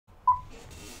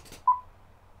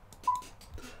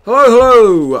Hello,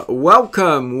 hello,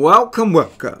 welcome.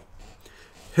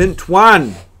 Hint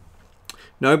 1.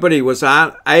 Nobody was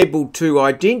able to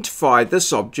identify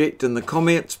this object in the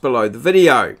comments below the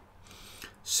video.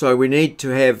 So we need to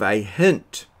have a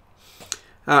hint.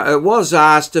 It was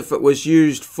asked if it was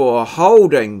used for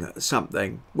holding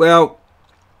something. Well,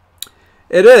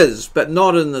 it is, but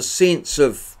not in the sense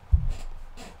of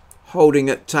holding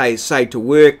it, say, to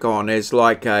work on, as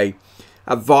like a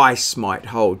vice might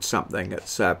hold something.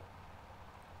 It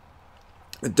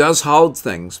does hold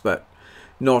things, but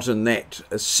not in that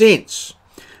sense.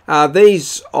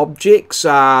 These objects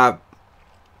are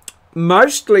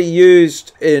mostly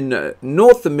used in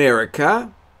North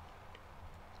America,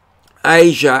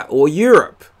 Asia or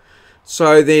Europe.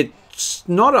 So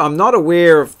I'm not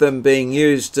aware of them being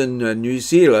used in New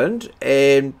Zealand,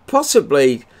 and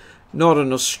possibly not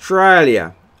in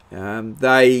Australia.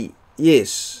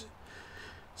 Yes.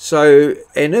 So,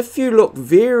 and if you look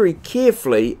very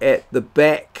carefully at the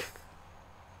back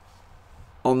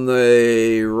on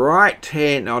the right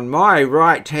hand, on my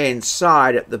right hand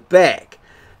side at the back,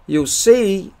 you'll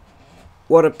see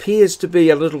what appears to be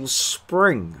a little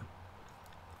spring.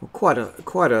 Quite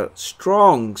a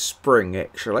strong spring,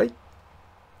 actually.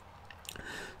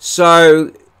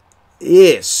 So,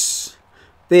 yes,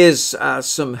 there's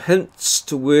some hints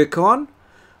to work on.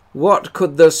 What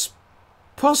could this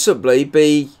possibly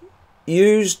be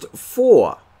used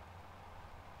for?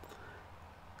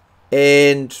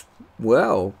 And,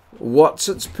 well, what's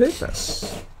its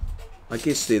purpose? I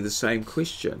guess they're the same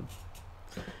question.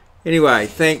 Anyway,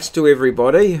 thanks to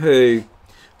everybody who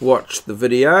watched the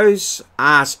videos,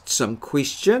 asked some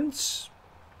questions,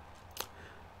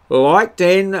 liked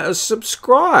and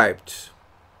subscribed.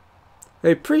 I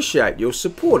appreciate your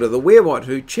support of the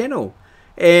wherewhatwho channel.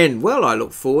 And, well, I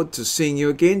look forward to seeing you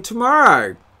again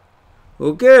tomorrow.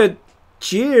 Well, good.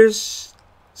 Cheers.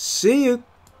 See you.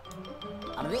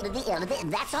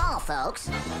 That's all,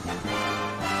 folks.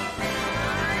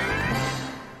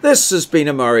 This has been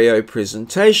a Mario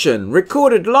presentation,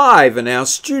 recorded live in our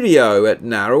studio at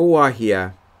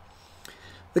Ngaruawahia,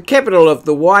 the capital of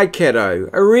the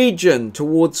Waikato, a region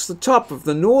towards the top of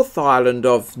the North Island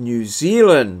of New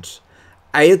Zealand.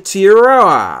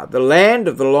 Aotearoa, the land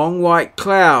of the long white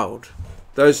cloud,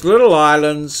 those little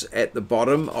islands at the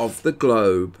bottom of the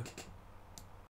globe.